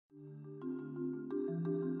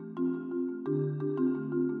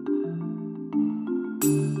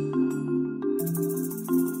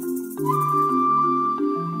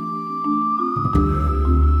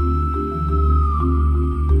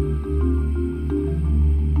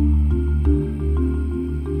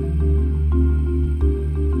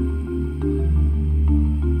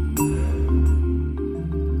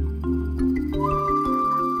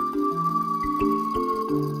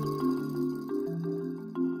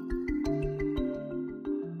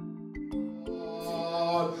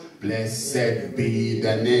Blessed be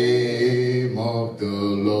the name of the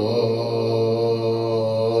Lord.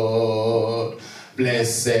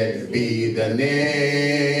 Blessed be the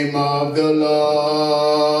name of the Lord.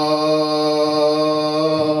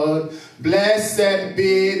 Blessed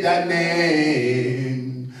be the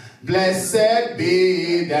name. Blessed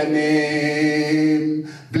be the name.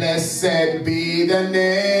 Blessed be the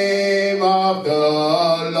name of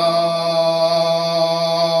the Lord.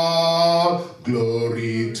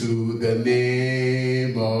 Glory to the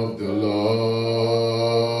name of the Lord.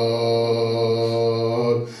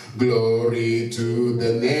 Glory to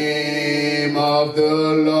the name of the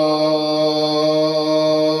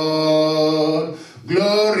Lord.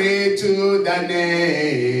 Glory to the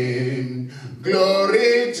name.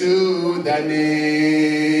 Glory to the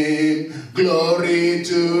name. Glory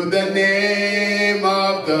to the name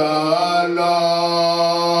of the Lord.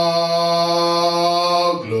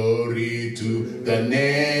 Glory to the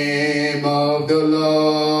name of the Lord.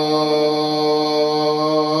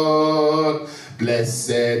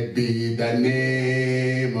 Blessed be the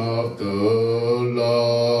name of the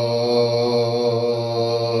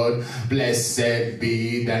Lord. Blessed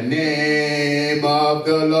be the name of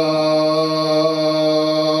the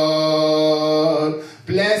Lord.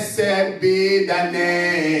 Blessed be the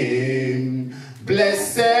name.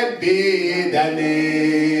 Blessed be the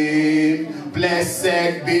name.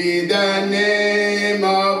 Blessed be the name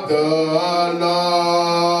of the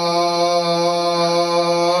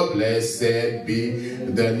Lord. Blessed be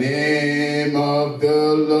the name of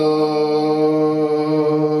the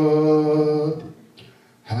Lord.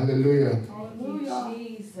 Hallelujah. Hallelujah.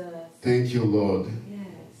 Jesus. Thank you, Lord.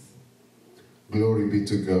 Yes. Glory be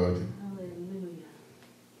to God. Hallelujah.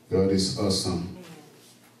 God is awesome. Amen.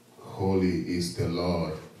 Holy is the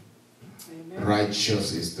Lord. Amen.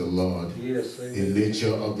 Righteous is the Lord. Yes, The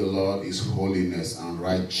nature of the Lord is holiness and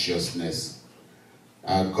righteousness.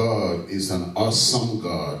 Our God is an awesome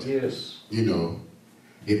God. yes, You know,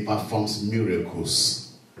 He performs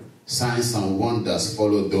miracles. Signs and wonders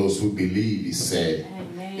follow those who believe, He said.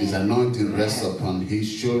 Amen. His anointing rests upon His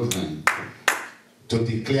children to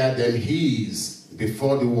declare them His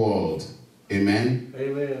before the world. Amen.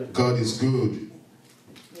 amen. God is good.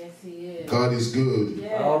 Yes, He is. God is good.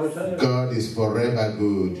 Yes. All the time. God is forever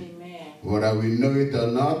good. Amen. Whether we know it or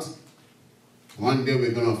not, one day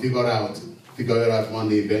we're going to figure it out one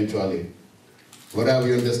day eventually. Whether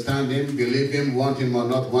we understand Him, believe Him, want Him or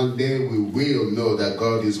not, one day we will know that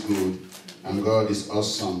God is good and God is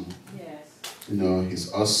awesome. Yes. You know,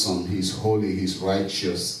 He's awesome, He's holy, He's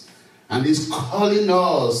righteous. And He's calling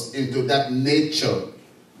us into that nature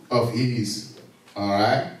of His.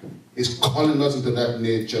 Alright? He's calling us into that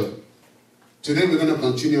nature. Today we're going to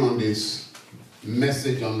continue on this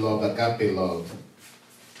message on love, agape love.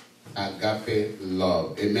 Agape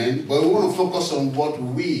love. Amen? But we want to focus on what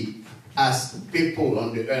we as people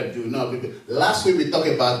on the earth do. Now, last week we talked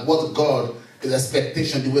about what God is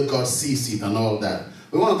expectation, the way God sees it and all that.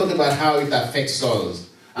 We want to talk about how it affects us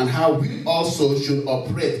and how we also should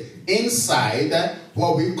operate inside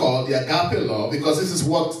what we call the agape love, because this is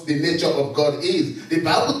what the nature of God is. The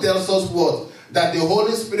Bible tells us what? That the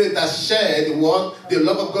Holy Spirit has shared what? The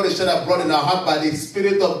love of God is shared abroad in our heart by the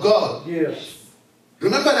Spirit of God. Yes.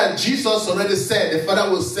 Remember that Jesus already said the Father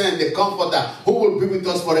will send the Comforter who will be with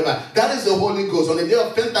us forever. That is the Holy Ghost. On the day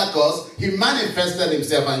of Pentecost, He manifested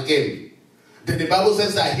Himself and came. Then the Bible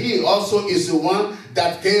says that He also is the one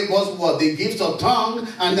that gave us what? The gift of tongue,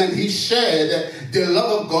 and then He shared the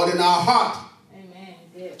love of God in our heart. Amen.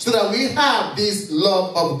 Yes. So that we have this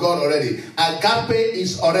love of God already. Agape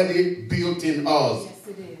is already built in us. Yes,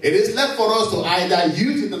 it is. It is left for us to either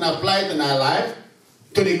use it and apply it in our life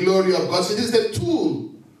to the glory of God. So it is the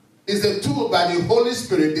tool. It's the tool by the Holy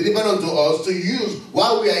Spirit delivered unto us to use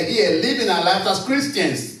while we are here living our lives as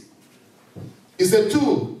Christians. It's a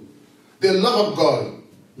tool. The love of God.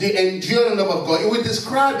 The enduring love of God. We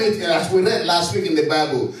describe it as we read last week in the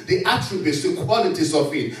Bible. The attributes, the qualities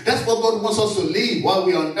of it. That's what God wants us to live while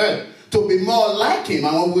we're on earth. To be more like Him.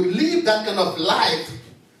 And when we live that kind of life,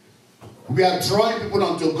 we are drawing people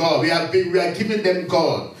unto God. We are giving them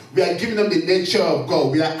God. We are giving them the nature of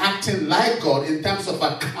God. We are acting like God in terms of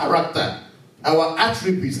our character, our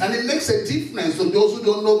attributes. And it makes a difference to those who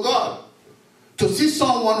don't know God. To see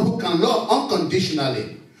someone who can love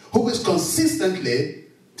unconditionally, who is consistently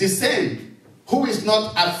the same, who is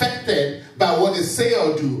not affected by what they say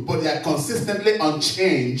or do, but they are consistently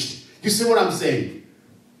unchanged. You see what I'm saying?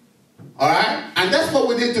 Alright? And that's what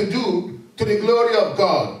we need to do to the glory of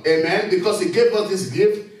God. Amen? Because He gave us this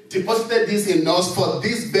gift, deposited this in us for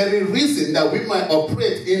this very reason, that we might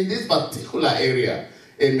operate in this particular area.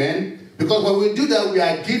 Amen? Because when we do that, we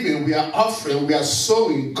are giving, we are offering, we are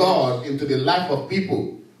sowing God into the life of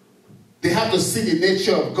people. They have to see the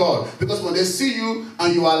nature of God. Because when they see you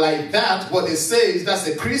and you are like that, what they say is that's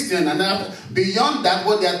a Christian. And beyond that,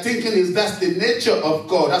 what they are thinking is that's the nature of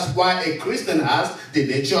God. That's why a Christian has the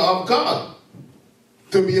nature of God.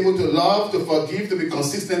 To be able to love, to forgive, to be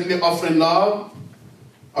consistently offering love.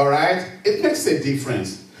 All right? It makes a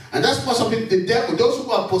difference. And that's why some people, the devil, those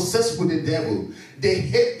who are possessed with the devil, they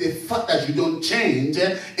hate the fact that you don't change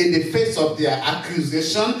in the face of their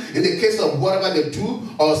accusation. In the case of whatever they do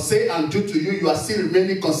or say and do to you, you are still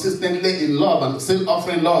remaining consistently in love and still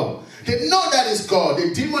offering love. They know that is God.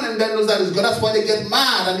 The demon in them knows that is God. That's why they get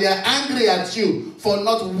mad and they are angry at you for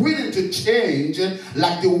not willing to change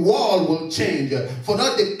like the world will change. For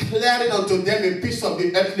not declaring unto them a piece of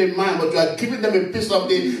the earthly mind, but you are giving them a piece of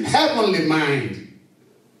the heavenly mind.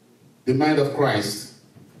 The mind of Christ.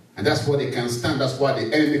 And that's what they can stand. That's why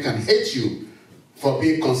the enemy can hate you for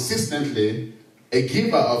being consistently a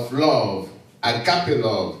giver of love, agape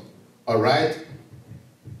love. All right?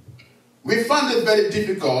 We found it very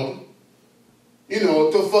difficult,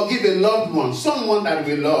 to forgive a loved one, someone that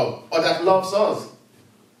we love or that loves us.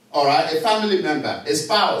 All right? A family member, a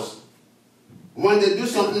spouse. When they do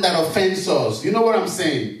something that offends us. You know what I'm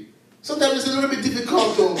saying? Sometimes it's a little bit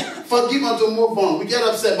difficult to forgive and to move on. We get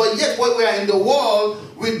upset. But yet when we are in the world,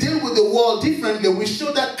 we deal with the world differently. We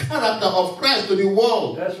show that character of Christ to the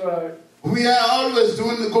world. That's right. We are always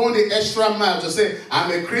going the extra mile to say, I'm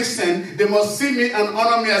a Christian. They must see me and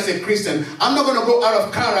honor me as a Christian. I'm not going to go out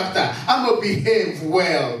of character. I'm going to behave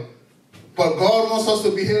well. But God wants us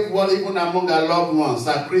to behave well even among our loved ones,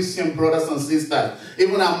 our Christian brothers and sisters,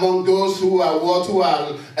 even among those who are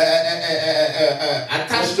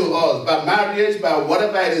attached to us by marriage, by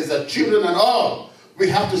whatever it is, the children and all. We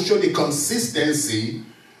have to show the consistency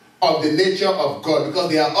of the nature of God because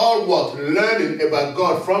they are all learning about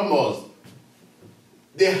God from us.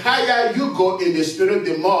 The higher you go in the spirit,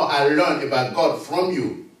 the more I learn about God from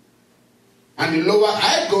you. And the lower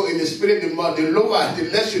I go in the spirit, the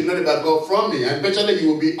less you learn about God from me. And eventually you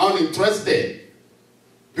will be uninterested.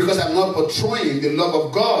 Because I'm not portraying the love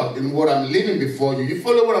of God in what I'm living before you. You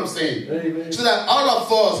follow what I'm saying? Amen. So that all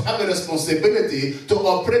of us have a responsibility to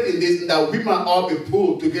operate in this, and that we might all be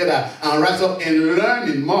pulled together and rise up in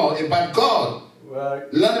learning more about God.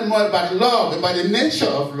 Right. Learning more about love, about the nature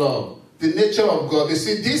of love, the nature of God. You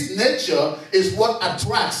see, this nature is what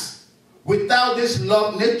attracts. Without this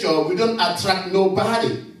love nature, we don't attract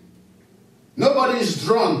nobody. Nobody is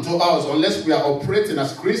drawn to us unless we are operating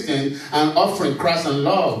as Christians and offering Christ and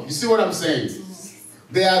love. You see what I'm saying?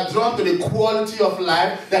 They are drawn to the quality of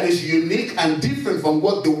life that is unique and different from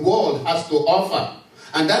what the world has to offer.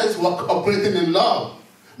 And that is what operating in love.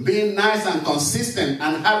 Being nice and consistent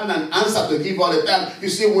and having an answer to give all the time. You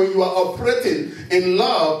see, when you are operating in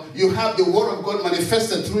love, you have the word of God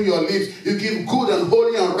manifested through your lips. You give good and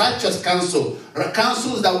holy and righteous counsel.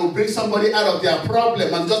 Counsels that will bring somebody out of their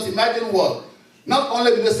problem. And just imagine what? Not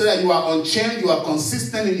only do they say that you are unchanged, you are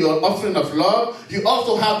consistent in your offering of love, you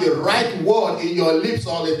also have the right word in your lips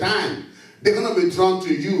all the time. They're going to be drawn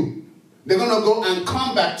to you. They're going to go and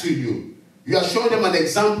come back to you. You are showing them an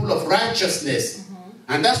example of righteousness.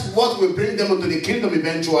 And that's what will bring them into the kingdom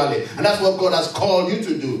eventually. And that's what God has called you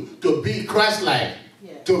to do. To be Christ-like.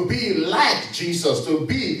 Yeah. To be like Jesus. To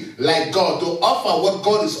be like God. To offer what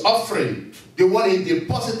God is offering. The one He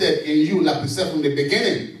deposited in you, like we said from the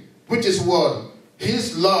beginning. Which is what?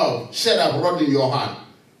 His love shed abroad in your heart.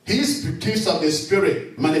 His gifts of the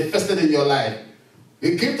Spirit manifested in your life.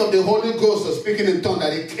 The gift of the Holy Ghost of speaking in tongues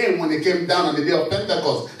that it came when it came down on the day of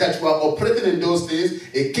Pentecost, that you are operating in those things,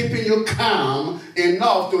 it keeping you calm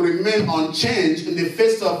enough to remain unchanged in the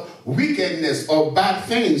face of wickedness or bad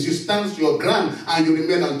things. You stand your ground and you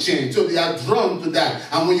remain unchanged. So they are drawn to that.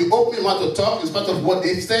 And when you open your mouth to talk, in spite of what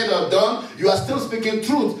they said or done, you are still speaking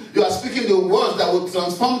truth. You are speaking the words that will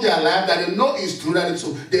transform their life, that they know is true, that it's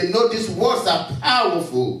true. They know these words are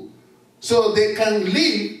powerful. So they can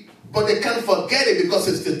live, but they can't forget it because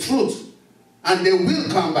it's the truth. And they will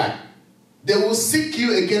come back. They will seek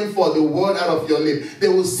you again for the word out of your lips. They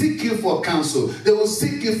will seek you for counsel. They will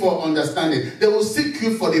seek you for understanding. They will seek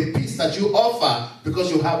you for the peace that you offer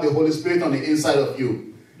because you have the Holy Spirit on the inside of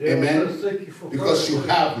you. Amen? Because you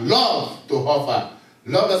have love to offer.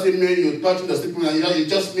 Love doesn't mean you touch the sleeping. It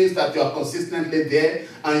just means that you are consistently there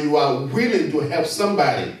and you are willing to help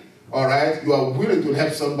somebody. All right? You are willing to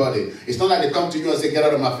help somebody. It's not like they come to you and say, get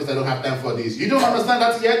out of my face, I don't have time for this. You don't understand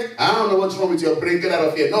that yet? I don't know what's wrong with your brain, get out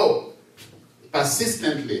of here. No.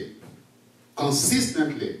 Persistently,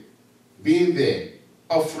 consistently being there,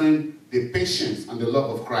 offering the patience and the love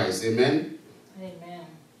of Christ. Amen? Amen.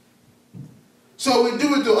 So we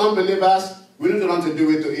do it to unbelievers. We need to learn to do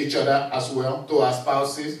it to each other as well, to our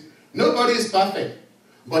spouses. Nobody is perfect.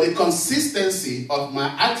 But the consistency of my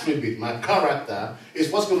attribute, my character, is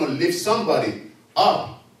what's going to lift somebody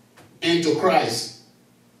up into Christ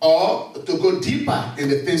or to go deeper in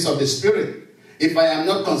the things of the Spirit. If I am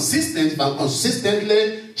not consistent, if I'm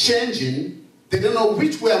consistently changing, they don't know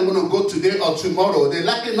which way I'm going to go today or tomorrow. They're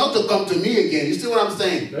likely not to come to me again. You see what I'm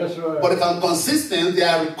saying? That's right. But if I'm consistent, they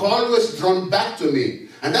are always drawn back to me.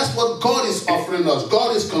 And that's what God is offering us.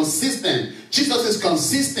 God is consistent. Jesus is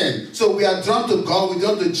consistent. So we are drawn to God. We're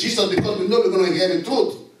drawn to Jesus because we know we're going to hear the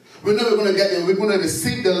truth. We know we're going to get it. We're going to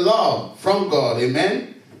receive the love from God.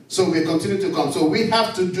 Amen? So we continue to come. So we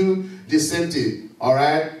have to do the same thing. All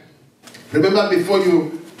right? Remember, before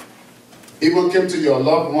you even came to your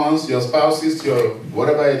loved ones, your spouses, your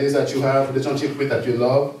whatever it is that you have relationship with that you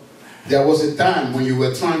love, there was a time when you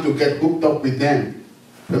were trying to get hooked up with them.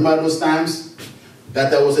 Remember those times? That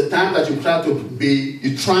there was a time that you're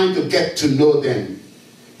trying to get to know them.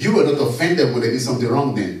 You were not offended when they did something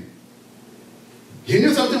wrong then. You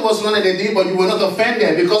knew something was wrong and they did, but you were not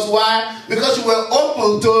offended. Because why? Because you were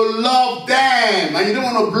open to love them and you didn't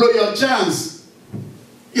want to blow your chance.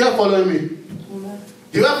 You are following me?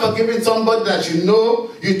 You are forgiving somebody that you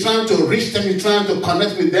know, you're trying to reach them, you're trying to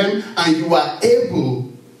connect with them, and you are able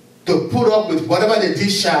to put up with whatever they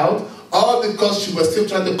dish out, all because you were still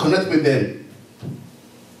trying to connect with them.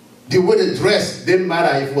 The way they dress didn't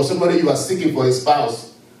matter if it was somebody you are seeking for a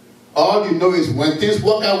spouse. All you know is when things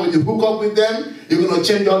work out, when you hook up with them, you're going to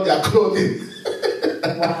change all their clothing.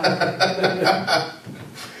 Wow.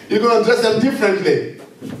 You're going to dress them differently.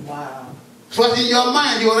 Wow. So in your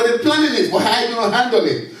mind, you're already planning it. Well, how are you going to handle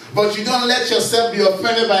it? But you don't let yourself be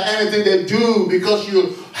offended by anything they do because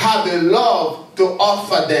you have a love to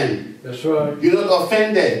offer them. That's right. You're not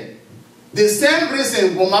offended. The same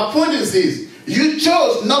reason, well, my point is this. You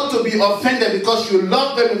chose not to be offended because you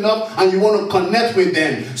love them enough and you want to connect with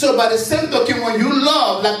them. So by the same token, when you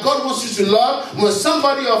love, like God wants you to love, when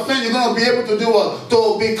somebody offends, you're going to be able to do what?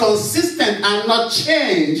 To be consistent and not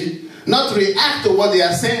change, not react to what they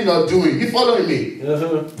are saying or doing. You following me?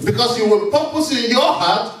 Uh-huh. Because you will purpose in your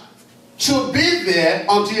heart to be there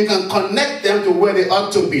until you can connect them to where they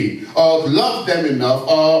ought to be, or love them enough,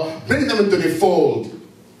 or bring them into the fold.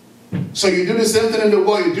 So you do the same thing in the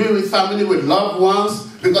world. You do it with family, with loved ones,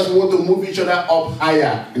 because we want to move each other up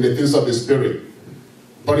higher in the things of the Spirit.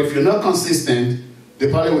 But if you're not consistent, they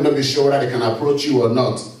probably will not be sure whether they can approach you or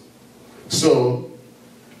not. So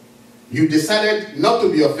you decided not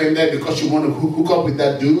to be offended because you want to hook up with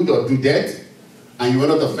that dude or do that, and you were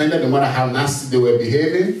not offended no matter how nasty they were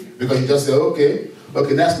behaving, because you just say, okay,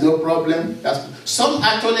 that's no problem. Some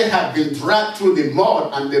actually have been dragged through the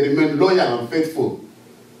mud and they remain loyal and faithful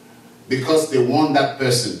because they want that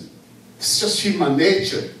person. It's just human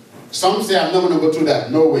nature. Some say, I'm not going to go through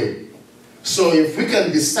that. No way. So if we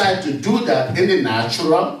can decide to do that in the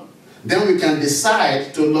natural, then we can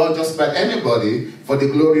decide to love just about anybody for the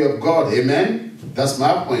glory of God. Amen? That's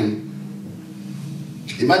my point.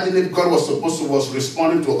 Imagine if God was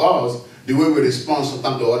responding to us the way we respond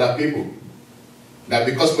sometimes to other people. That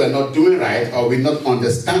because we're not doing right, or we're not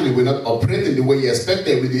understanding, we're not operating the way you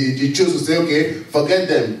expected, you choose to say, okay, forget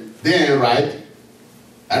them. They ain't right.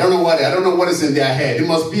 I don't know what is in their head. It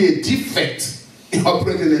must be a defect in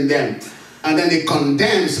operating in them. And then it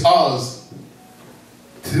condemns us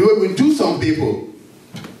the way we do some people.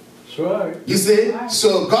 That's right. You see?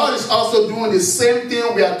 So God is also doing the same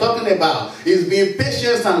thing we are talking about. He's being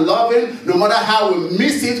patient and loving. No matter how we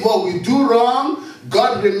miss it, what we do wrong,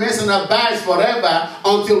 God remains and abides forever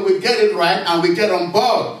until we get it right and we get on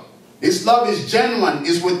board. His love is genuine.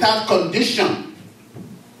 It's without condition.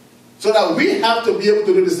 So that we have to be able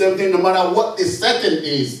to do the same thing no matter what the setting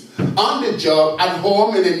is. On the job, at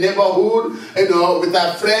home, in the neighborhood, with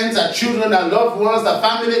our friends, our children, our loved ones, our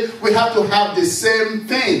family, we have to have the same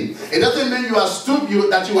thing. It doesn't mean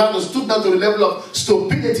that you have to stoop down to the level of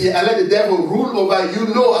stupidity and let the devil rule over you.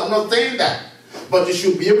 No, I'm not saying that. But you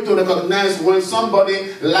should be able to recognize when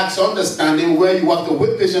somebody lacks understanding, where you have to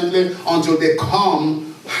wait patiently until they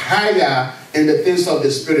come higher in the things of the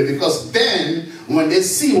Spirit. Because then, when they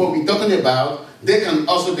see what we're talking about, they can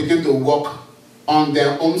also begin to walk on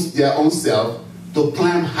their own self to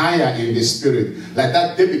climb higher in the Spirit. Like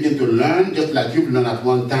that, they begin to learn just like you've learned at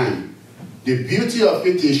one time. The beauty of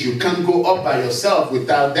it is you can't go up by yourself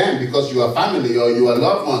without them because you are family or you are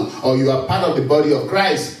loved one or you are part of the body of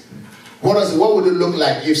Christ. What would it look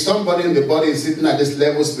like if somebody in the body is sitting at this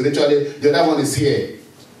level spiritually, the other one is here?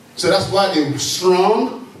 So that's why the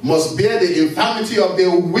strong must bear the infirmity of the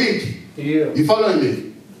weak. Yeah. You following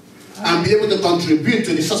me? and be able to contribute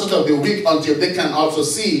to the success of the week until they can also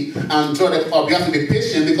see and draw that up. You have to be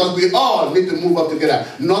patient because we all need to move up together,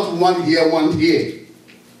 not one here, one here.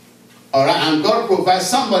 All right, and God provides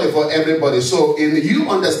somebody for everybody. So in you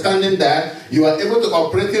understanding that, you are able to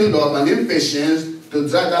operate in love and in patience to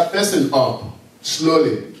drag that person up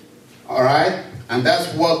slowly. All right, and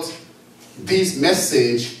that's what this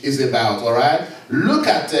message is about. All right, look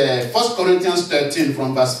at 1 Corinthians 13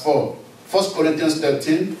 from verse 4. 1 Corinthians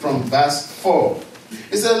 13 from verse 4.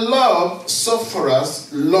 It says, love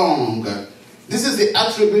suffereth long. This is the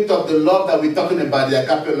attribute of the love that we're talking about, the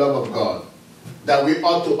agape love of God, that we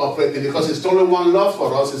ought to operate in, because it's only one love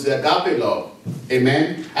for us, is the agape love.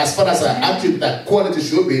 Amen. As far as our attribute, that quality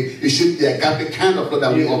should be, it should be the agape kind of love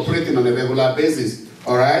that we operate in on a regular basis.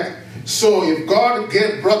 All right. So if God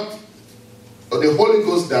brought the Holy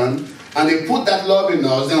Ghost down and He put that love in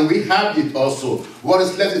us, then we have it also. What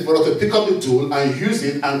is left is for us to pick up the tool and use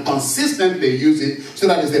it and consistently use it, so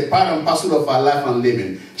that it's a part and parcel of our life and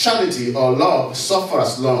living. Charity or love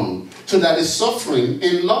suffers long, so that is suffering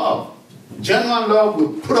in love. Genuine love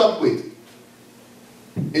will put up with.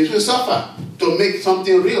 It will suffer to make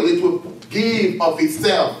something real. It will give of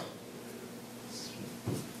itself.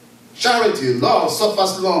 Charity, love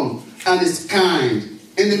suffers long and is kind.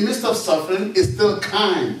 In the midst of suffering, it's still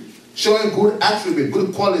kind, showing good attribute,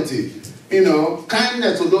 good quality. You know,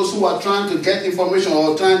 kindness to those who are trying to get information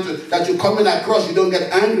or trying to, that you come in across, you don't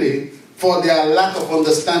get angry for their lack of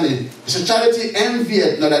understanding. So charity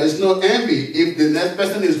envieth, no, there is no envy. If the next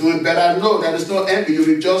person is doing better, no, there is no envy. You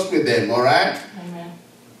rejoice with them, all right? Amen.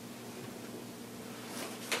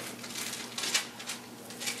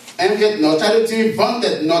 Envieth not, charity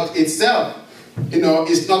vaunteth not itself. You know,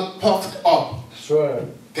 it's not puffed up. That's right.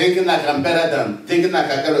 Thinking like I'm better than, thinking like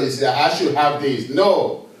I should have this.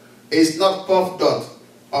 No, it's not puffed up,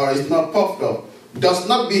 or it's not puffed up. Does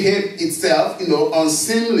not behave itself, you know,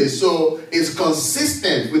 unseemly. So it's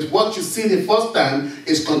consistent with what you see the first time.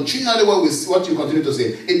 It's continually what you continue to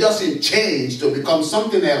say. It doesn't change to become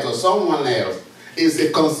something else or someone else. It's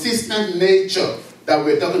a consistent nature that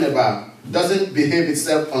we're talking about. Doesn't behave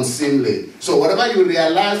itself unseemly. So whatever you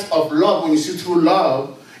realize of love when you see through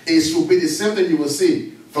love, it should be the same thing you will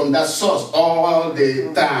see from that source all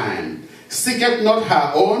the time. Seeketh not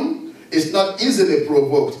her own. It's not easily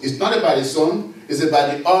provoked. It's not about its own. It's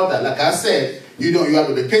about the other. Like I said, you have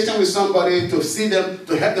to be patient with somebody to see them,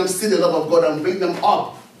 to help them see the love of God and bring them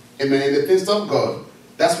up. Amen. In the things of God.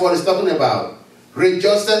 That's what it's talking about.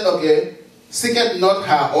 Rejoiceth, okay. Seeketh not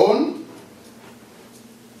her own.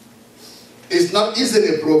 It's not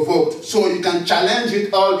easily provoked. So you can challenge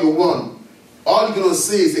it all you want. All you're going to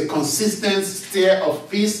see is a consistent stare of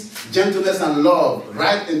peace, gentleness, and love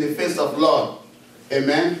right in the face of love.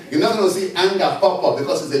 Amen. You're not going to see anger pop up,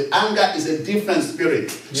 because anger is a different spirit.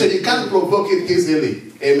 So you can't provoke it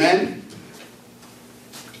easily. Amen.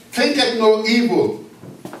 Thinketh no evil.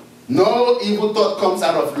 No evil thought comes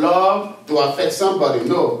out of love to affect somebody.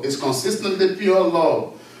 No, it's consistently pure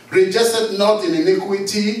love. Rejoiceth not in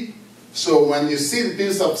iniquity. So when you see the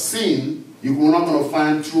things of sin, you're not going to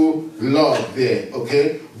find true love there.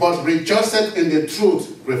 Okay. But rejoiceth in the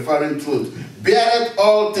truth, referring truth. Beareth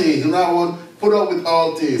all things. In other words, put up with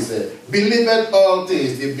all things. Believeth all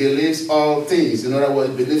things. It believes all things. In other words,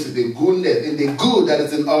 it believes in the goodness, in the good that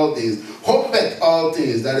is in all things. Hopeth all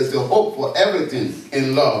things. That is the hope for everything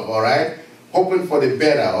in love. All right? Hoping for the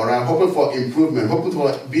better. All right? Hoping for improvement. Hoping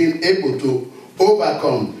for being able to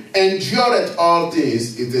overcome. Endureth all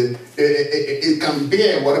things. It can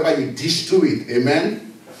bear whatever you dish to it.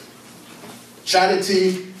 Amen?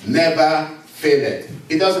 Charity never faileth.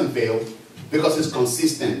 It doesn't fail because it's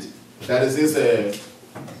consistent. That is this,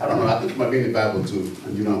 I don't know, I think it might be in the Bible too.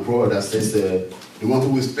 And you know, Proverbs that says the one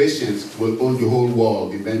who is patient will own the whole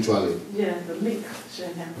world eventually. Yeah, the meek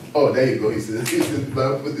shall have. Oh, there you go. It's the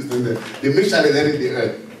Bible put this in there. The meek shall inherit the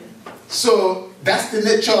earth. So that's the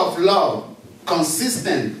nature of love.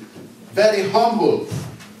 Consistent, very humble,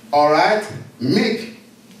 all right? Meek,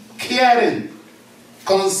 caring,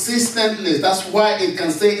 consistently. That's why it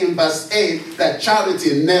can say in verse 8 that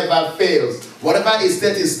charity never fails. Whatever it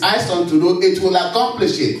set its eyes on to do, it will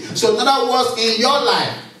accomplish it. So in other words, in your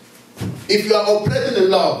life, if you are operating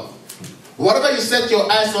in love, whatever you set your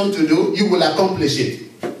eyes on to do, you will accomplish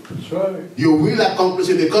it. That's right. You will accomplish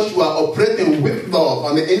it because you are operating with love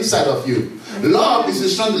on the inside of you. Love is a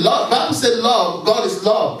strong. Love. Bible said love. God is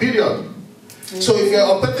love. Period. So if you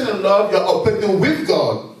are operating in love, you are operating with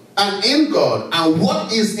God and in God. And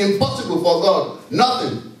what is impossible for God?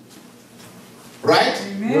 Nothing. Right?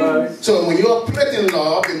 Right. So when you operate in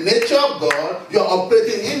love, the nature of God, you are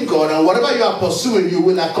operating in God, and whatever you are pursuing, you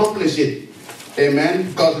will accomplish it. Amen.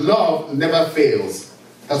 Because love never fails.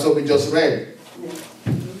 That's what we just read.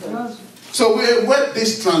 Yeah. So we work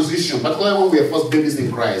this transition, particularly when we are first babies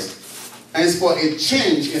in Christ. And it's for a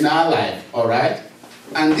change in our life, all right?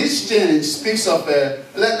 And this change speaks of,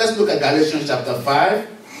 let's look at Galatians chapter 5.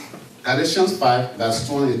 Galatians 5, verse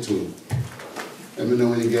 22. Let me know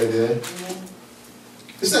when you get there.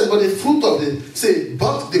 It says, but the fruit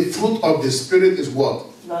of the Spirit is what?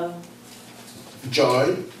 Love.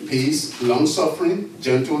 Joy, peace, long-suffering,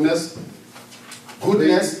 gentleness,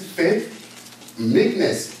 goodness, faith,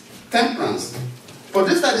 meekness, temperance. But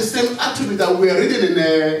these are the same attributes that we are reading in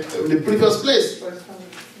the previous place.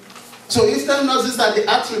 So he's telling us these are the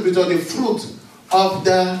attributes or the fruit of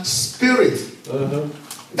the Spirit.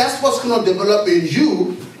 That's what's going to develop in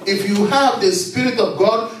you. If you have the Spirit of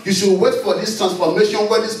God, you should wait for this transformation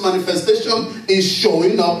where this manifestation is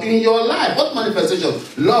showing up in your life. What manifestation?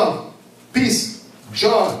 Love, peace,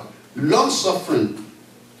 joy, long-suffering,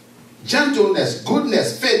 gentleness,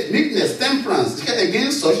 goodness, faith, meekness, temperance.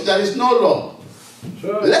 Against such there is no law.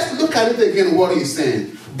 Sure. Let's look at it again, what he's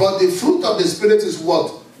saying. But the fruit of the Spirit is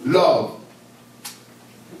what? Love.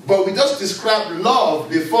 But we just described love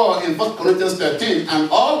before in 1 Corinthians 13, and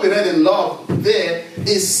all we read in love there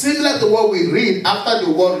is similar to what we read after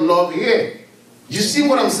the word love here. You see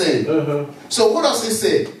what I'm saying? So what does it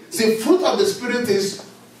say? The fruit of the Spirit is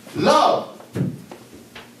love.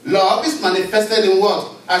 Love is manifested in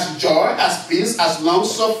what? As joy, as peace, as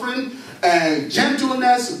long-suffering,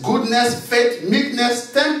 gentleness, goodness, faith,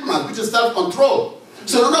 meekness, temperance, which is self-control.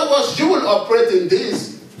 So in other words, you will operate in this.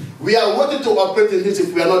 We are wanting to operate in this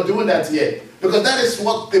if we are not doing that yet. Because that is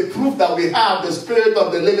what the proof that we have the Spirit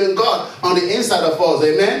of the living God on the inside of us.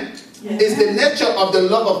 Amen? Yeah. It's the nature of the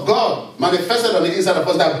love of God manifested on the inside of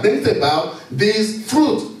us that brings about this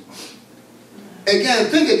fruit. Again,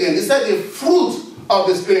 think again. It said the fruit of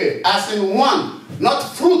the Spirit as in one, not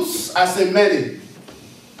fruits as in many.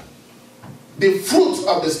 The fruit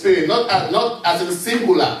of the Spirit, not as in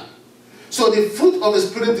singular. So the fruit of the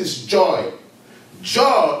Spirit is joy.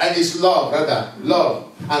 Joy and is love, rather.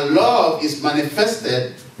 Love. And love is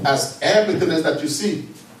manifested as everything else that you see.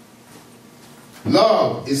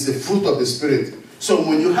 Love is the fruit of the Spirit. So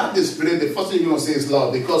when you have the Spirit, the first thing you're going to say is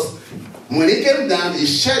love. Because when He came down, He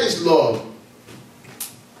shared His love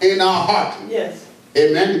in our heart. Yes.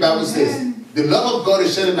 Amen. The Bible says the love of God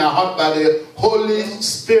is shed in our heart by the Holy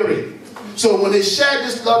Spirit. So when He shared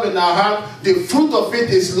this love in our heart, the fruit of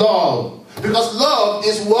it is love. Because love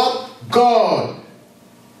is what? God.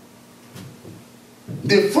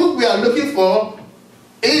 The fruit we are looking for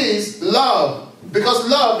is love. Because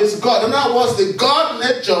love is God. In other words, the God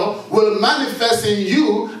nature will manifest in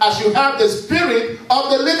you as you have the Spirit of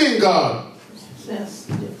the living God. Yes.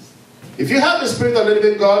 If you have the Spirit of the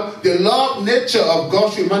living God, the love nature of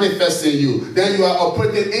God should manifest in you. Then you are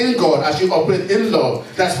operating in God as you operate in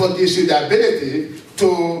love. That's what gives you the ability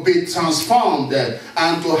to be transformed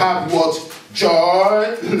and to have what?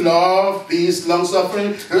 Joy, love, peace,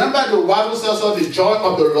 long-suffering. Remember the Bible says the joy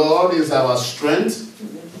of the Lord is our strength.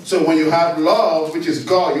 So when you have love, which is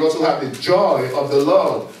God, you also have the joy of the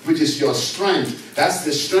Lord, which is your strength. That's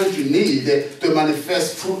the strength you need to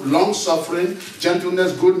manifest fruit, long-suffering,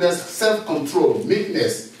 gentleness, goodness, self-control,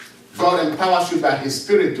 meekness. God empowers you by His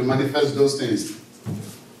Spirit to manifest those things.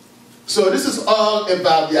 So this is all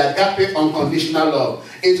about the agape unconditional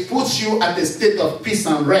love. It puts you at a state of peace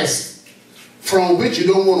and rest, from which you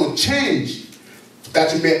don't want to change,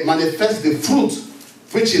 that you may manifest the fruit,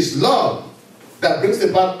 which is love, that brings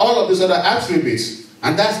about all of these other attributes.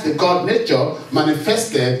 And that's the God nature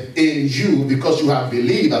manifested in you because you have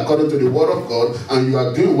believed according to the Word of God and you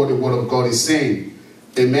are doing what the Word of God is saying.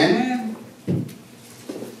 Amen?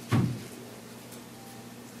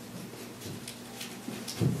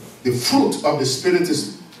 The fruit of the Spirit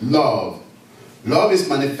is love. Love is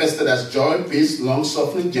manifested as joy, peace,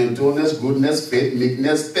 long-suffering, gentleness, goodness, faith,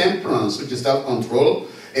 meekness, temperance, which is self-control.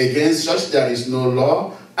 Against such there is no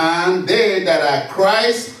law. And they that are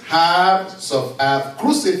Christ have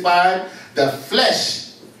crucified the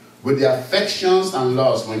flesh with the affections and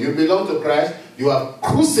lusts. When you belong to Christ, you have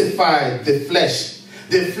crucified the flesh.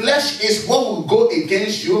 The flesh is what will go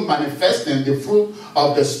against you, manifesting the fruit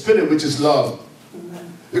of the Spirit, which is love.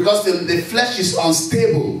 Because the flesh is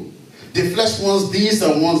unstable. The flesh wants this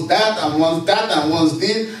and wants that and wants that and wants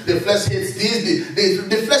this. The flesh hates this.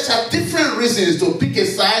 The flesh has different reasons to pick a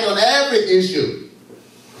side on every issue.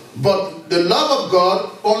 But the love of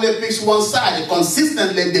God only picks one side. It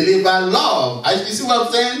consistently delivers love. You see what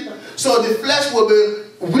I'm saying? So the flesh will be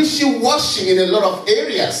wishy-washy in a lot of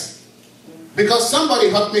areas. Because somebody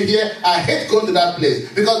hurt me here, I hate going to that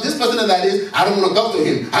place. Because this person is like this, I don't want to talk to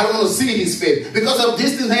him. I don't want to see his face. Because of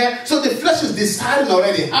this thing here, so the flesh is deciding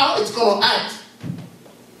already how it's going to act.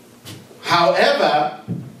 However,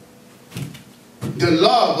 the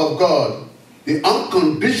love of God, the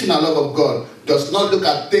unconditional love of God, does not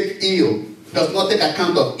take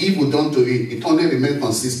account of evil done to it. It only remains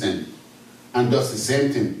consistent and does the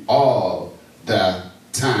same thing all the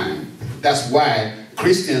time. That's why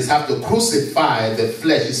Christians have to crucify the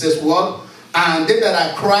flesh. It says what? And they that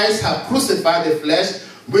are Christ have crucified the flesh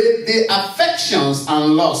with the affections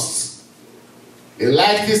and lusts. He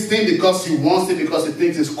likes this thing because he wants it, because he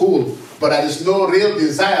thinks it's cool. But there is no real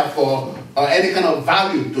desire for or any kind of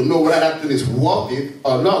value to know whether that thing is worth it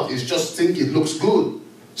or not. It's just think it looks good.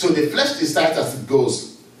 So the flesh decides as it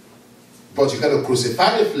goes. But you got to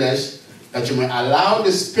crucify the flesh that you may allow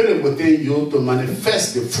the spirit within you to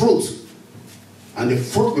manifest the fruit. And the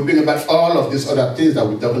fruit will bring about all of these other things that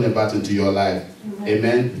we're talking about into your life.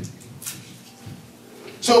 Amen.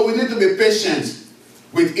 So we need to be patient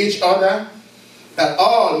with each other, that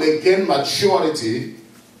all may gain maturity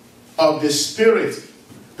of the Spirit.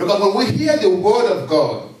 Because when we hear the word of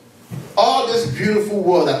God, all this beautiful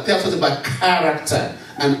word that tells us about character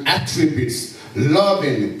and attributes,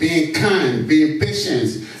 loving, being kind, being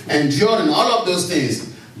patient, enduring, all of those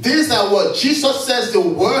things, these are what Jesus says, the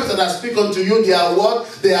words that I speak unto you, they are what?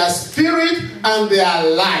 They are spirit and they are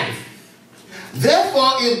life.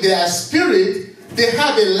 Therefore, if they are spirit, they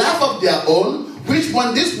have a life of their own, which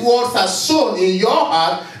when these words are sown in your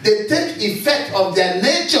heart, they take effect of their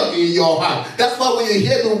nature in your heart. That's why when you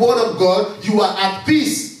hear the word of God, you are at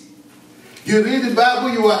peace. You read the Bible,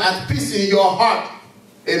 you are at peace in your heart.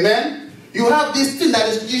 Amen? You have this thing that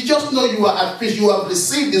is, you just know you are at peace. You have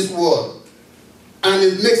received this word. And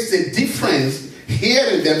it makes a difference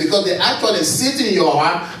hearing them, because they actually sit in your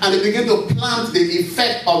heart and they begin to plant the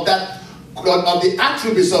effect of that, of the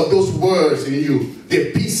attributes of those words in you.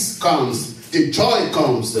 The peace comes, the joy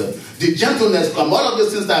comes, the gentleness comes, all of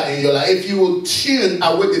those things that are in your life. If you will tune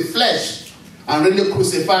away the flesh and really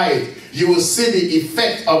crucify it, you will see the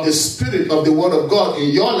effect of the spirit of the word of God in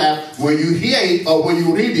your life when you hear it or when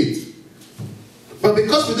you read it. But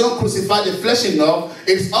because we don't crucify the flesh enough,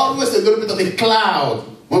 it's always a little bit of a cloud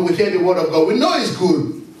when we hear the word of God. We know it's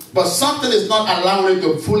good, but something is not allowing it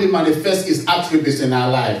to fully manifest its attributes in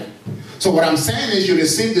our life. So what I'm saying is, you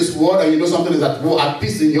receive this word and you know something is at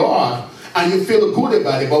peace in your heart and you feel good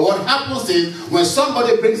about it. But what happens is, when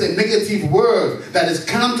somebody brings a negative word that is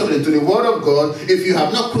contrary to the word of God, if you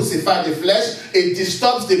have not crucified the flesh, it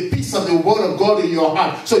disturbs the peace of the word of God in your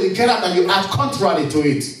heart. So you get up and you act contrary to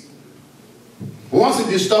it. Once you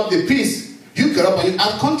disturb the peace, you get up and you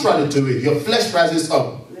act contrary to it. Your flesh rises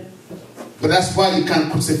up. But that's why you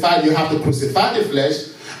can crucify. You have to crucify the flesh.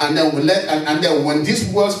 And then, when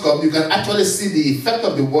these words come, you can actually see the effect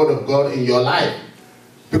of the word of God in your life.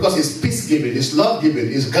 Because it's peace-giving, it's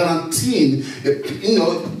love-giving, it's guaranteeing,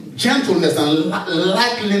 gentleness and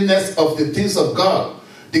likeliness of the things of God.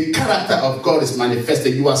 The character of God is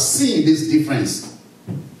manifested. You are seeing this difference.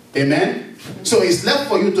 Amen? So it's left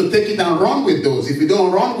for you to take it and run with those. If you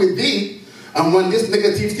don't run with it, and when these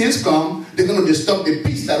negative things come, they're going to disturb the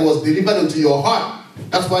peace that was delivered into your heart.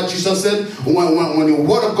 That's why Jesus said, when the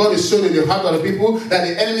word of God is shown in the heart of the people, that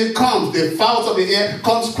the enemy comes, the fowls of the air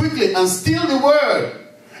comes quickly and steal the word.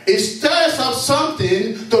 It stirs up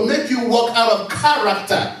something to make you walk out of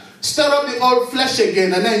character. Stir up the old flesh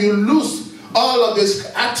again, and then you lose all of these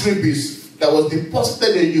attributes that was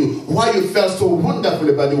deposited in you. Why you felt so wonderful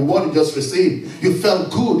about the word you just received. You felt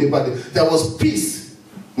good about it. There was peace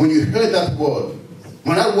when you heard that word.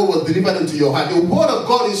 When that word was delivered into your heart. The word of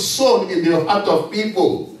God is sown in the heart of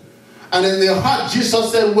people. And in their heart,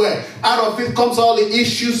 Jesus said, where? Out of it comes all the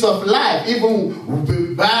issues of life.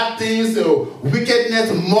 Even bad things,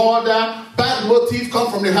 wickedness, murder, bad motives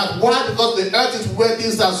come from the heart. Why? Because the earth is where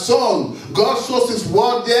things are sown. God sows his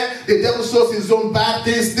word there. The devil sows his own bad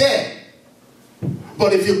things there.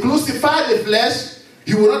 But if you crucify the flesh,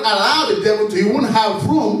 you will not allow the devil to, you won't have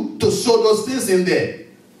room to sow those things in there.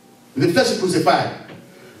 The flesh is crucified.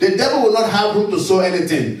 The devil will not have room to sow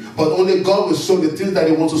anything, but only God will sow the things that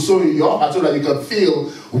he wants to sow in your heart so that you can feel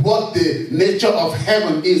what the nature of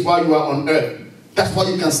heaven is while you are on earth. That's why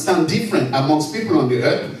you can stand different amongst people on the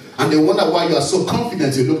earth, and they wonder why you are so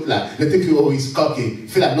confident you look like. They think, oh, he's cocky.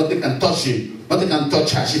 Feel like nothing can touch him. Nothing can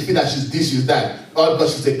touch her. She feel like she's this, she's that. All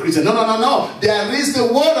because she's a Christian. No, no, no, no. There is the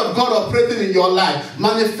word of God operating in your life,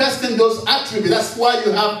 manifesting those attributes. That's why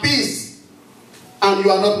you have peace. And you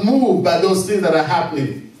are not moved by those things that are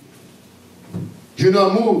happening. You're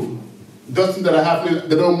not moved. Those things that are happening,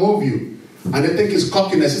 they don't move you. And they think it's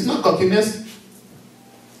cockiness. It's not cockiness.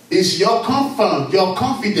 is your comfort. Your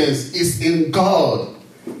confidence is in God.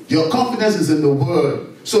 Your confidence is in the Word.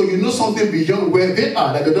 So you know something beyond where they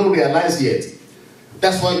are that they don't realize yet.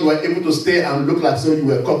 That's why you are able to stay and look like so you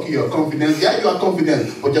were cocky, you're confident. Yeah, you are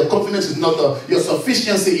confident, but your confidence is not of, your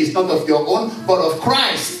sufficiency is not of your own, but of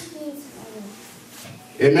Christ.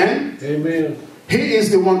 Amen? Amen. He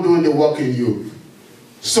is the one doing the work in you.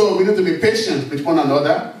 So we need to be patient with one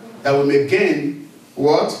another that we may gain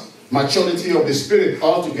what? Maturity of the Spirit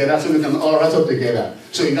all together so we can all rise up together.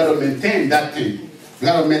 So you got to maintain that thing. You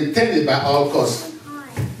got to maintain it by all costs.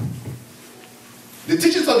 The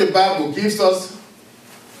teachings of the Bible gives us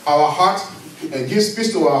our heart, gives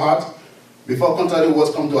peace to our heart before contrary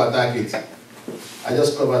words come to attack it. I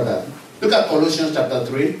just covered that. Look at Colossians chapter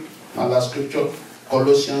 3, our last scripture.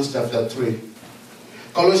 Colossians chapter 3.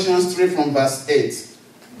 Colossians 3 from verse 8.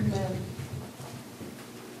 Amen.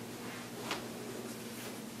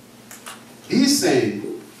 He's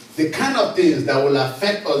saying the kind of things that will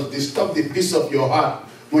affect us, disturb the peace of your heart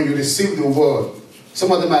when you receive the word.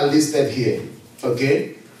 Some of them are listed here.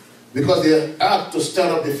 Okay? Because they have to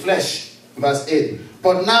stir up the flesh. Verse 8.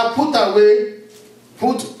 But now put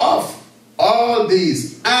off all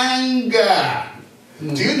these anger.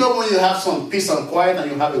 Do you know when you have some peace and quiet and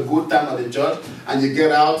you have a good time at the church and you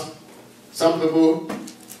get out? Some people,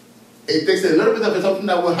 it takes a little bit of something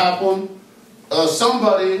that will happen, or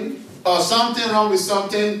somebody, or something wrong with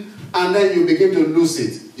something, and then you begin to lose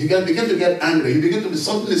it. You begin to get angry. You begin to be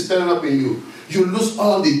something is stirring up in you. You lose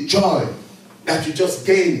all the joy that you just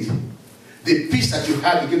gained. The peace that you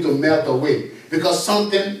had begin to melt away because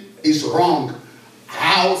something is wrong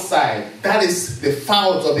outside. That is the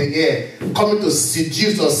fowls of the air coming to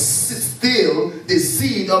seduce or steal the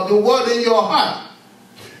seed of the word in your heart.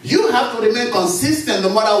 You have to remain consistent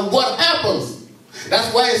no matter what happens.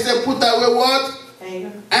 That's why it said put away what?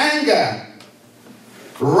 Anger,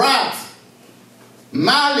 wrath,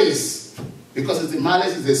 malice. Because the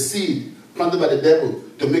malice is a seed planted by the devil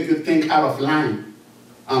to make you think out of line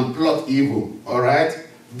and plot evil. Alright?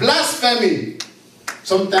 Blasphemy.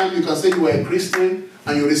 Sometimes you can say you were a Christian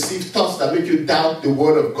and you receive thoughts that make you doubt the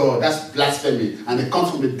word of God. That's blasphemy. And it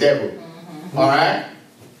comes from the devil. Alright?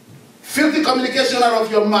 Filthy communication out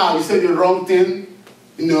of your mouth. You say the wrong thing.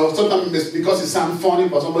 You know, sometimes it's because it sounds funny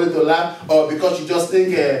for somebody to laugh, or because you just think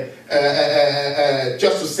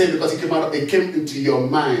just to say because it came into your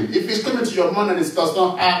mind. If it's coming to your mind and it does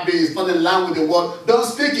not happen, it's not in line with the word, don't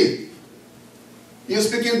speak it. You're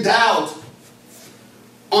speaking doubt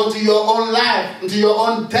onto your own life, onto your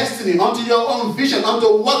own destiny, onto your own vision,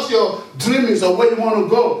 onto what your dream is or where you want to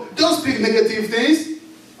go. Don't speak negative things.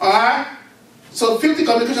 Alright? So filthy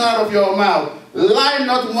communication out of your mouth. Lie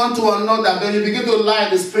not one to another. When you begin to lie,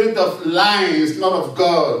 the spirit of lying is not of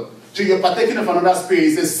God. So you're partaking of another spirit.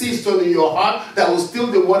 It's a seed sown in your heart that will steal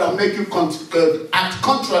the word and make you act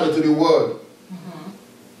contrary to the word.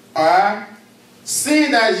 Alright? See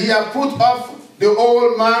that ye have put off the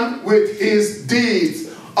old man with his deeds.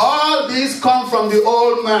 All these come from the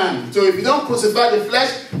old man. So if you don't crucify the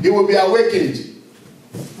flesh, it will be awakened.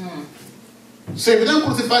 So if you don't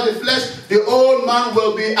crucify the flesh, the old man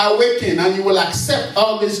will be awakened and you will accept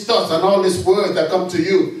all these thoughts and all these words that come to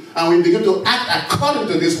you. And when you begin to act according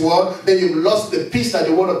to this word, then you've lost the peace that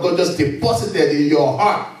the word of God just deposited in your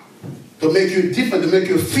heart. To make you different, to make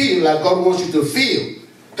you feel like God wants you to feel.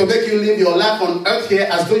 To make you live your life on earth here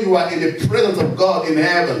as though you are in the presence of God in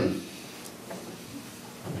heaven.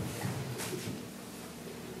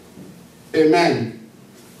 Amen.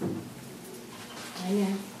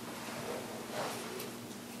 Amen.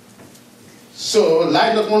 So,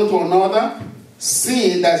 lie not one to another,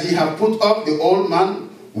 seeing that ye have put up the old man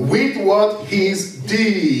with what? His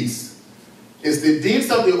deeds. It's the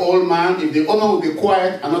deeds of the old man. If the old man will be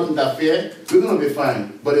quiet and not interfere, we're going to be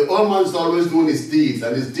fine. But the old man is always doing his deeds,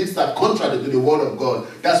 and his deeds are contrary to the word of God.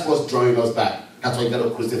 That's what's drawing us back. That's why you got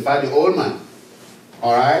to crucify the old man.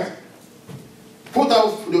 Alright? Put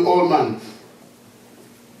out the old man.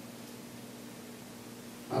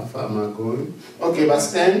 How far am I going? Okay,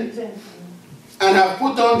 verse 10. And have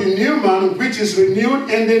put on the new man, which is renewed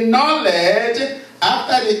in the knowledge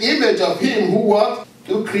after the image of him who what?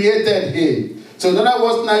 Who created him. So in other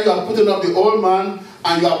words, now you are putting on the old man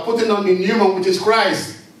and you are putting on the new man, which is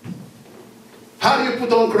Christ. How do you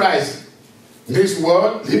put on Christ? This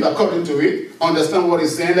word, live according to it, understand what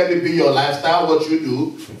it's saying, let it be your lifestyle, what you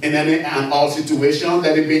do in any and all situations,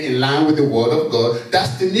 let it be in line with the word of God.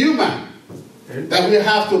 That's the new man that we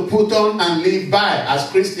have to put on and live by as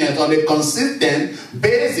Christians on a consistent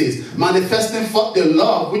basis, manifesting for the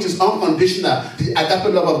love which is unconditional, the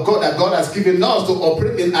agape love of God that God has given us to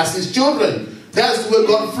operate in as his children. That's where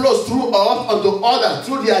God flows through us unto others,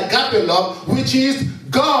 through the agape love, which is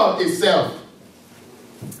God itself.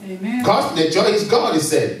 Amen. God's nature is God, he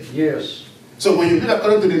said. Yes. So when you live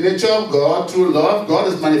according to the nature of God, through love, God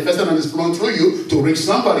is manifesting and is flowing through you to reach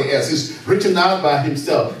somebody else. He's reaching out by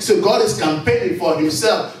himself. So God is campaigning for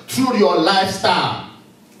himself through your lifestyle.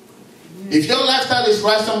 If your lifestyle is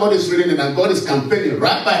right, somebody is reading it, and God is campaigning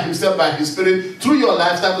right by himself, by his spirit, through your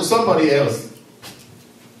lifestyle to somebody else.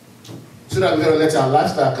 So that we're going to let our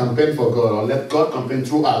lifestyle campaign for God, or let God campaign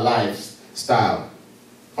through our lifestyle.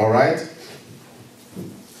 Alright?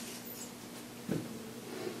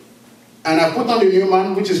 And I put on the new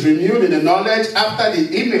man, which is renewed in the knowledge after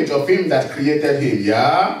the image of him that created him.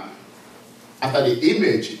 Yeah? After the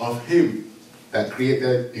image of him that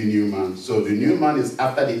created the new man. So the new man is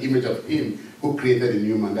after the image of him who created the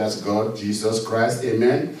new man. That's God, Jesus Christ.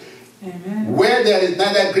 Amen. Amen. Where there is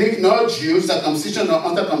neither Greek nor Jew, circumcision nor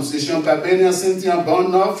uncircumcision, barbarian, Scythian,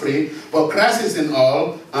 born nor free, but Christ is in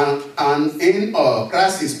all and in all.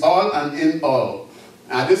 Christ is all and in all.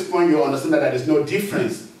 At this point, you understand that there is no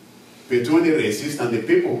difference between the races and the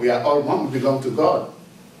people. We are all one. We belong to God.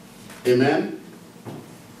 Amen.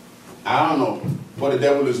 I don't know what the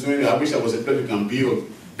devil is doing. I wish I was a place we can build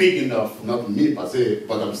big enough, not me per se,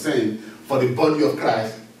 but I'm saying for the body of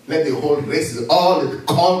Christ. Let the whole races, all the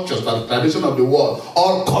cultures, the tradition of the world,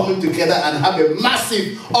 all coming together and have a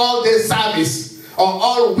massive all-day service or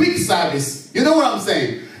all-week service. You know what I'm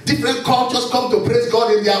saying? Different cultures come to praise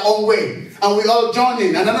God in their own way. And we all join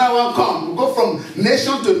in. And another one comes. We go from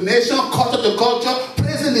nation to nation, culture to culture,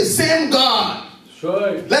 praising the same God.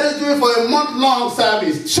 Right. Let us do it for a month-long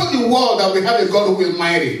service. Show the world that we have a God who is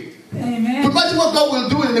mighty. Amen. Imagine what God will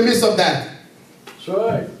do in the midst of that. That's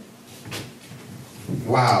right.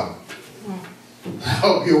 Wow. That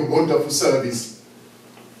will be a wonderful service.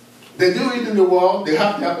 They do it in the world. They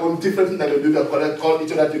have their own different things that they do. They call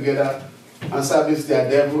each other together and service their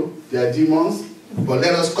devil, their demons. But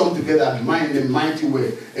let us come together in a mighty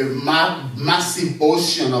way. A massive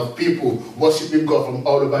ocean of people worshiping God from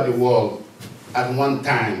all over the world at one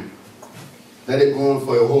time. Let it go on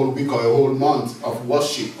for a whole week or a whole month of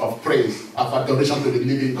worship, of praise, of adoration to the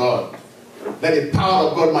living God. Let the power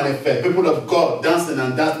of God manifest. People of God dancing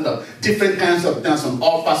and dancing up. Different kinds of dance from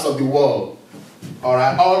all parts of the world.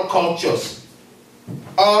 Alright, all cultures,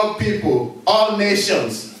 all people, all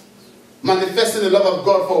nations, manifesting the love of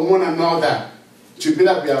God for one another. To be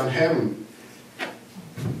like we are in heaven.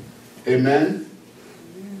 Amen.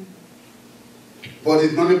 But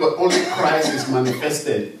only Christ is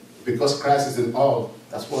manifested because Christ is in all.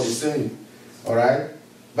 That's what he's saying. Alright.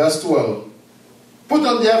 Verse 12. Put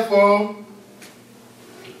on therefore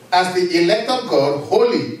as the elect of God,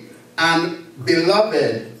 holy and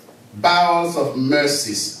beloved, bowels of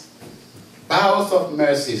mercies. Bowels of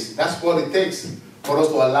mercies. That's what it takes for us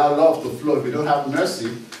to allow love to flow. If you don't have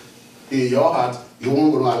mercy in your heart, you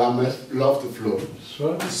won't going to allow love to flow.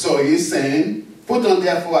 Sure. So he's saying, put on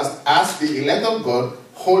therefore as the elect of God,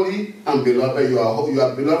 holy and beloved. You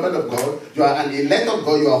are beloved of God. You are an elect of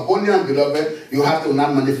God. You are holy and beloved. You have to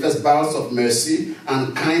now manifest bowels of mercy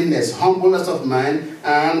and kindness, humbleness of mind,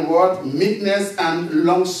 and what? Meekness and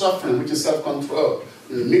long-suffering, which is self-control.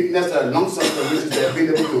 Meekness and long-suffering, which is the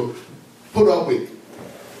ability to put up with,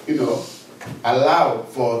 allow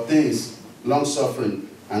for things, long-suffering,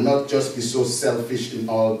 and not just be so selfish in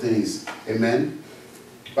all things. Amen.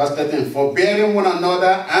 Verse 13, forbearing one another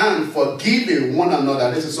and forgiving one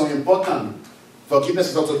another. This is so important.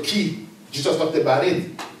 Forgiveness is also key. Jesus talked about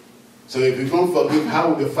it. So if you don't forgive, how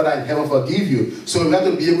will the Father in heaven forgive you? So we have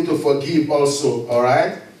to be able to forgive also.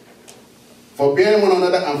 Alright? Forbearing one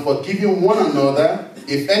another and forgiving one another.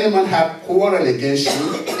 If any man have quarrel against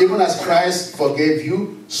you, even as Christ forgave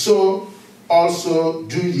you, so also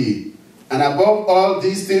do ye. And above all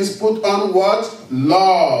these things, put on what?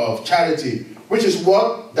 Love, charity. Which is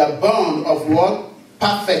what? The bond of what?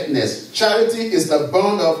 Perfectness. Charity is the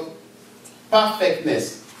bond of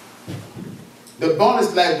perfectness. The bond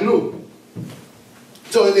is like glue.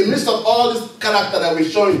 So in the midst of all this character that we're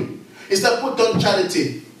showing, it's that put on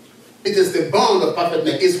charity. It is the bond of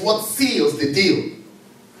perfectness. It's what seals the deal.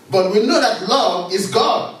 But we know that love is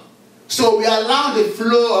God. So we allow the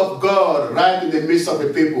flow of God right in the midst of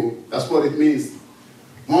the people. That's what it means.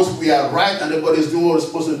 Once we are right and everybody is doing what we're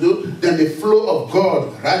supposed to do, then the flow of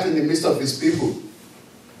God right in the midst of his people.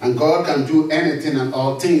 And God can do anything and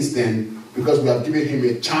all things then because we have given him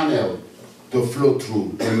a channel to flow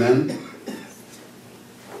through. Amen.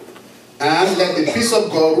 And let the peace of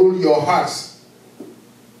God rule your hearts.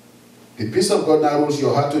 The peace of God now rules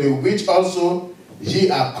your heart, to the which also ye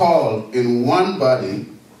are called in one body,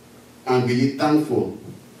 and be ye thankful.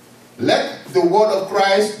 Let the word of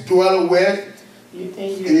Christ dwell with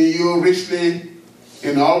in you richly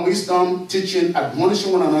in all wisdom, teaching,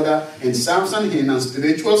 admonishing one another in psalms and hymns and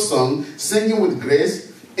spiritual song, singing with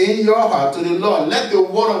grace in your heart to the Lord. Let the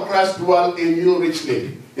word of Christ dwell in you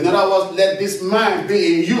richly. In other words, let this mind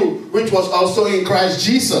be in you, which was also in Christ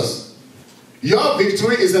Jesus. Your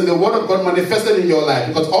victory is in the word of God manifested in your life,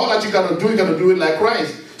 because all that you got to do it like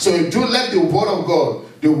Christ. So you do let the word of God,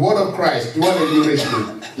 the word of Christ, dwell in you richly.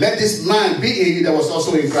 Let this mind be in you that was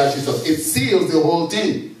also in Christ Jesus. It seals the whole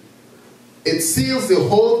thing. It seals the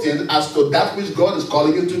whole thing as to that which God is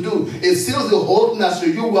calling you to do. It seals the whole thing as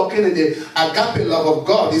to you walking in the agape love of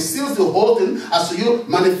God. It seals the whole thing as to you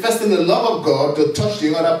manifesting the love of God to touch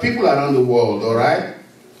the other people around the world. All right?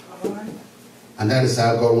 And that is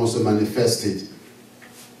how God wants to manifest it.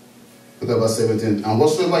 Look at verse 17. And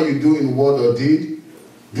whatsoever you do in word or deed,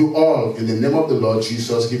 do all in the name of the Lord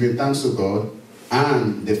Jesus, giving thanks to God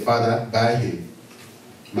and the Father by him.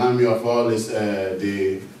 Remind me of all this,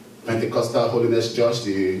 the Pentecostal Holiness Church,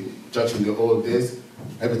 the church in the old days.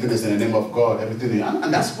 Everything is in the name of God. Everything,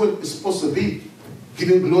 and that's what it's supposed to be.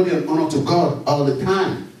 Giving glory and honor to God all the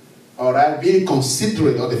time. All right? Being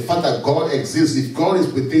considerate of the fact that God exists. If God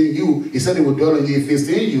is within you, he said he will dwell in you. If he's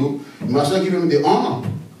in you, you must not give him the honor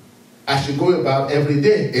as you go about every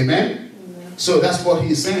day. Amen? Amen. So that's what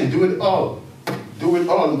he's saying. Do it all. Do it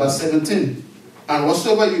all in verse 17. And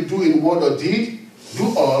whatsoever you do in word or deed,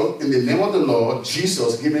 do all in the name of the Lord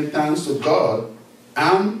Jesus, giving thanks to God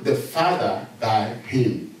and the Father by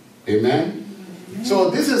him. Amen? Amen. So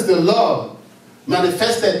this is the love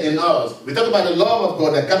manifested in us. We talk about the love of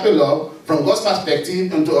God, the agape love, from God's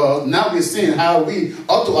perspective into us. Now we're seeing how we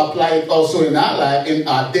ought to apply it also in our life, in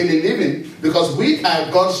our daily living, because we are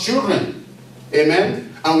God's children.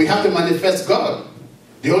 Amen? And we have to manifest God.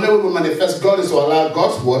 The only way we manifest God is to allow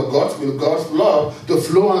God's word, God's will, God's love to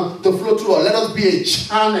flow through us. Let us be a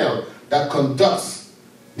channel that conducts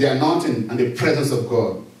the anointing and the presence of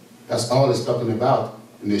God. That's all it's talking about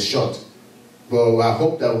in a short. But I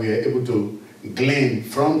hope that we are able to glean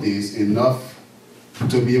from this enough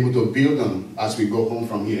to be able to build on as we go home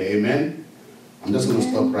from here. Amen? I'm just going to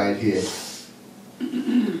stop right here.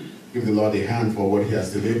 Give the Lord a hand for what he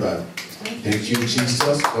has delivered. Thank you,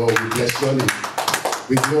 Jesus. Oh, we bless your name.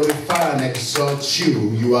 We glorify and exalt you.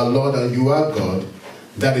 You are Lord and you are God.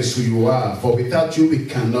 That is who you are. For without you, we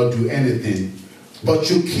cannot do anything. But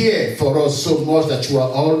you care for us so much that you are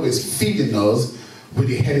always feeding us with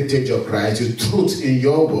the heritage of Christ, the truth in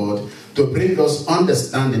your word, to bring us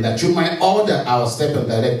understanding that you might order our step and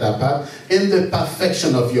direct our path in the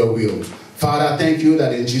perfection of your will. Father, thank you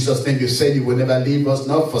that in Jesus' name you said you will never leave us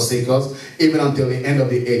nor forsake us even until the end of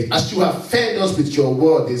the age. As you have fed us with your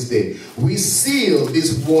word this day, we seal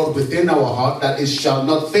this word within our heart that it shall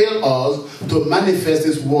not fail us to manifest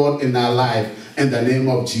this word in our life. In the name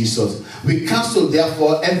of Jesus. We cancel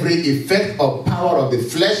therefore every effect or power of the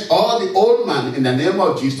flesh or the old man in the name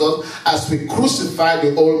of Jesus, as we crucify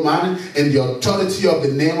the old man in the authority of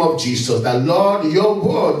the name of Jesus. That Lord, your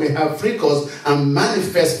word may have free course and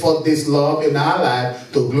manifest for this love in our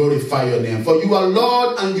life to glorify your name. For you are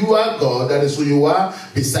Lord and you are God. That is who you are.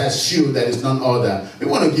 Besides you, there is none other. We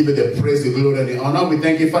want to give you the praise, the glory, and the honor. We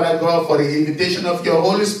thank you, Father God, for the invitation of your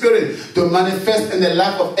Holy Spirit to manifest in the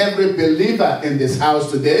life of every believer in this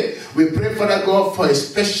house today. We pray, Father God, for a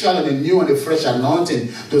special and a new and a fresh anointing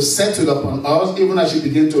to settle upon us, even as you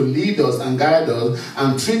begin to lead us and guide us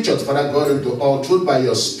and teach us, Father God, into all truth by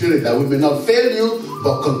your Spirit, that we may not fail you,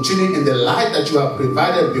 but continue in the light that you have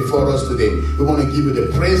provided before us today. We want to give you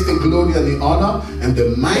the praise, the glory, and the honor, and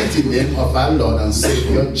the mighty name of our Lord and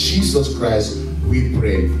Savior, Jesus Christ, we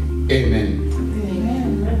pray. Amen.